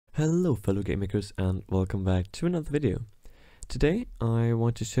Hello fellow game makers and welcome back to another video. Today I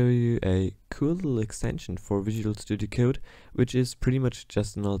want to show you a cool little extension for Visual Studio Code, which is pretty much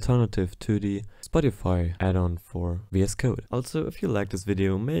just an alternative to the Spotify add-on for VS Code. Also, if you like this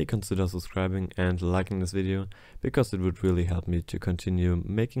video, may consider subscribing and liking this video, because it would really help me to continue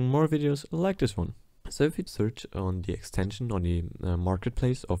making more videos like this one. So if you search on the extension on the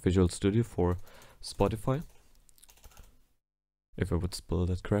marketplace of Visual Studio for Spotify, if I would spell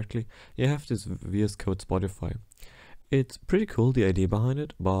that correctly, you have this VS Code Spotify. It's pretty cool, the idea behind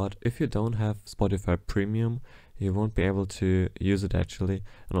it, but if you don't have Spotify Premium, you won't be able to use it actually,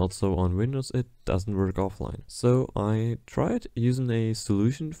 and also on Windows it doesn't work offline. So I tried using a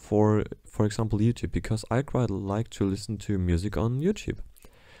solution for example YouTube, because I quite like to listen to music on YouTube.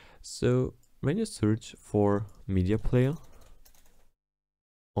 So when you search for media player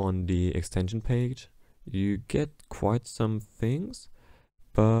on the extension page, you get quite some things,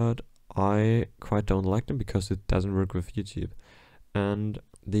 but I quite don't like them because it doesn't work with YouTube. And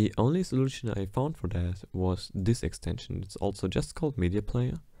the only solution I found for that was this extension. It's also just called Media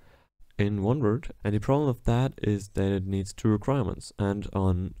Player in one word, and the problem of that is that it needs two requirements, and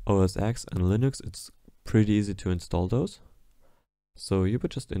on OS X and Linux it's pretty easy to install those. So you would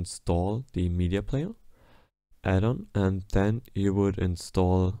just install the Media Player add-on, and then you would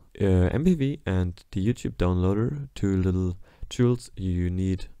install MPV and the YouTube downloader, two little tools you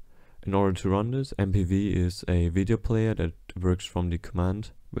need in order to run this. MPV is a video player that works from the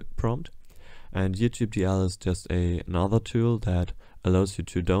command prompt, and YouTube DL is just another tool that allows you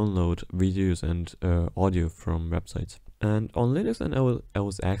to download videos and audio from websites. And on Linux and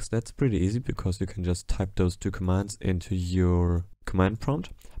OS X that's pretty easy, because you can just type those two commands into your command prompt,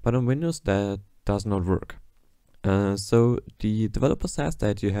 but on Windows that does not work. So the developer says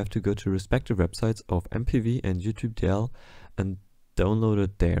that you have to go to respective websites of MPV and YouTube DL and download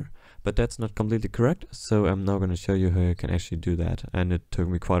it there, but that's not completely correct. So I'm now going to show you how you can actually do that, and it took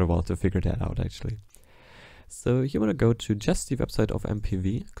me quite a while to figure that out actually. So you want to go to just the website of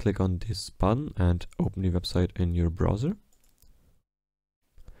MPV, click on this button and open the website in your browser,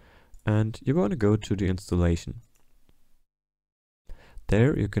 and you want to go to the installation.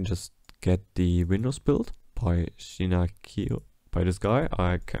 There you can just get the Windows build by Shinakio, by this guy.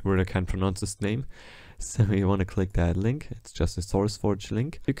 I really can't pronounce his name, so you want to click that link. It's just a SourceForge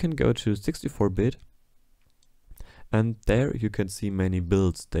link. You can go to 64-bit, and there you can see many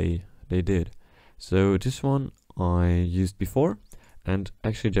builds they did. So this one I used before, and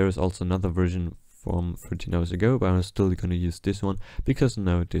actually there is also another version from 13 hours ago, but I'm still going to use this one because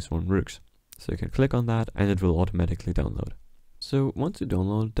now this one works. So you can click on that and it will automatically download. So once you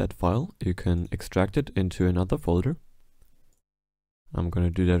download that file, you can extract it into another folder. I'm going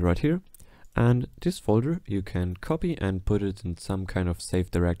to do that right here. And this folder you can copy and put it in some kind of safe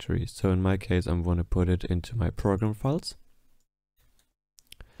directory. So in my case, I'm going to put it into my program files.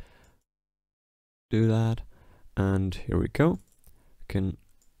 Do that. And here we go. You can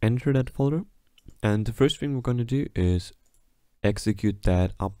enter that folder. And the first thing we're going to do is execute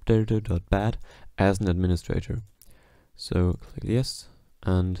that updater.bat as an administrator. So click yes,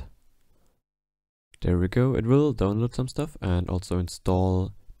 and there we go. It will download some stuff and also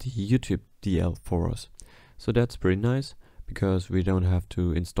install the YouTube DL for us. So that's pretty nice, because we don't have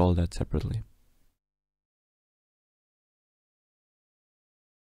to install that separately.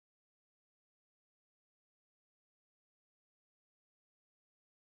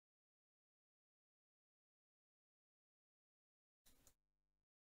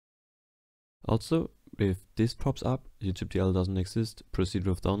 Also, if this pops up, YouTube DL doesn't exist, proceed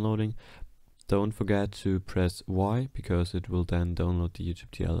with downloading. Don't forget to press Y, because it will then download the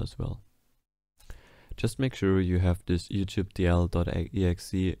YouTube DL as well. Just make sure you have this YouTube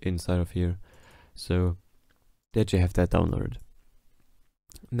DL.exe inside of here, so that you have that downloaded.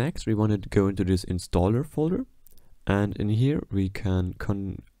 Next, we wanted to go into this installer folder, and in here we can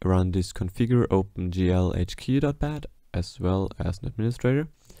run this configure openglhq.bat as well as an administrator.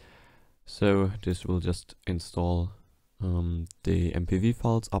 So this will just install the MPV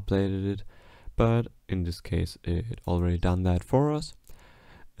files, updated it, but in this case it already done that for us.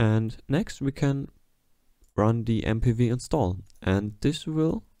 And next we can run the MPV install, and this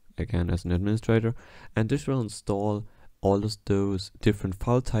will, again as an administrator, and this will install all of those different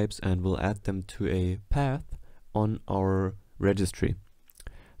file types and will add them to a path on our registry.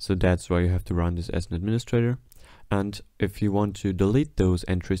 So that's why you have to run this as an administrator. And if you want to delete those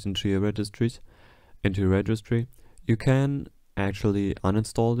entries into your registry, you can actually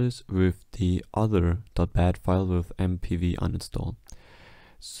uninstall this with the other .bat file with mpv uninstall.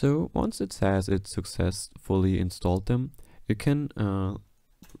 So once it says it successfully installed them, you can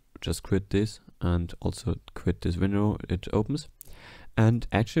just quit this and also quit this window it opens. And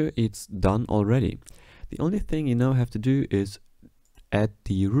actually it's done already. The only thing you now have to do is at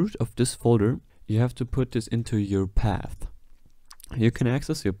the root of this folder, you have to put this into your path. You can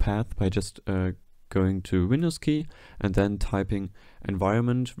access your path by just going to Windows key and then typing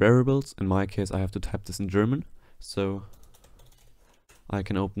environment variables. In my case, I have to type this in German. So I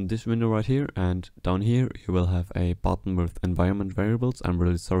can open this window right here, and down here you will have a button with environment variables. I'm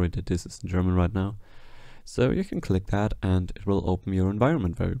really sorry that this is in German right now. So you can click that and it will open your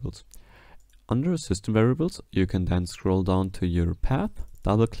environment variables. Under system variables, you can then scroll down to your path,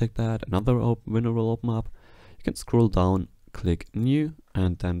 double click that, another window will open up. You can scroll down, click new,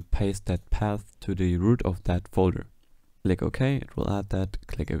 and then paste that path to the root of that folder. Click OK, it will add that,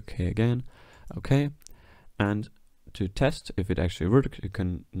 click OK again, OK. And to test if it actually works, you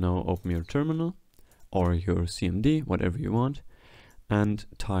can now open your terminal or your CMD, whatever you want, and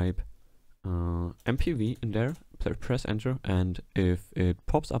type MPV in there, press enter, and if it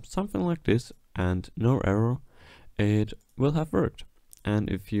pops up something like this and no error, it will have worked. And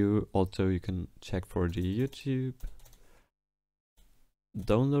if you also, you can check for the YouTube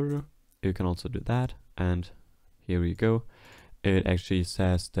downloader, you can also do that, and here we go. It actually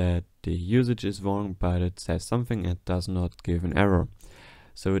says that the usage is wrong, but it says something and does not give an error.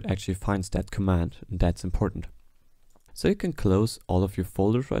 So it actually finds that command, and that's important. So you can close all of your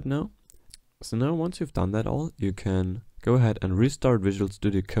folders right now. So now once you've done that all, you can go ahead and restart Visual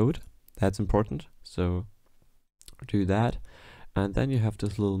Studio Code. That's important, so do that. And then you have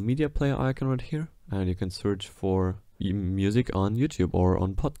this little media player icon right here, and you can search for music on YouTube or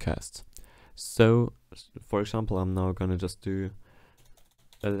on podcasts. So for example, I'm now gonna just do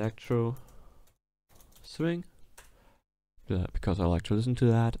electro swing because I like to listen to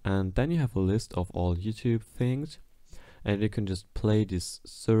that. And then you have a list of all YouTube things, and you can just play this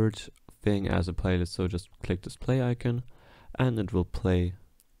search thing as a playlist. So just click this play icon and it will play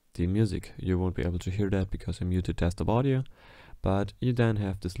the music. You won't be able to hear that because I muted desktop audio, but you then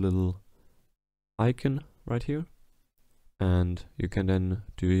have this little icon right here, and you can then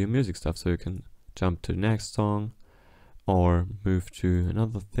do your music stuff. So you can jump to the next song or move to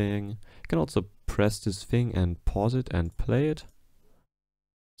another thing. You can also press this thing and pause it and play it.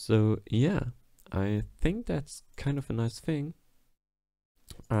 So yeah, I think that's kind of a nice thing,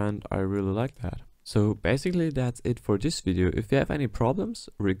 and I really like that. So basically that's it for this video. If you have any problems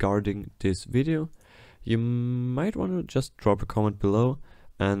regarding this video, you might want to just drop a comment below,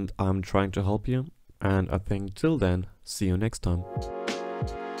 and I'm trying to help you. And I think till then, see you next time.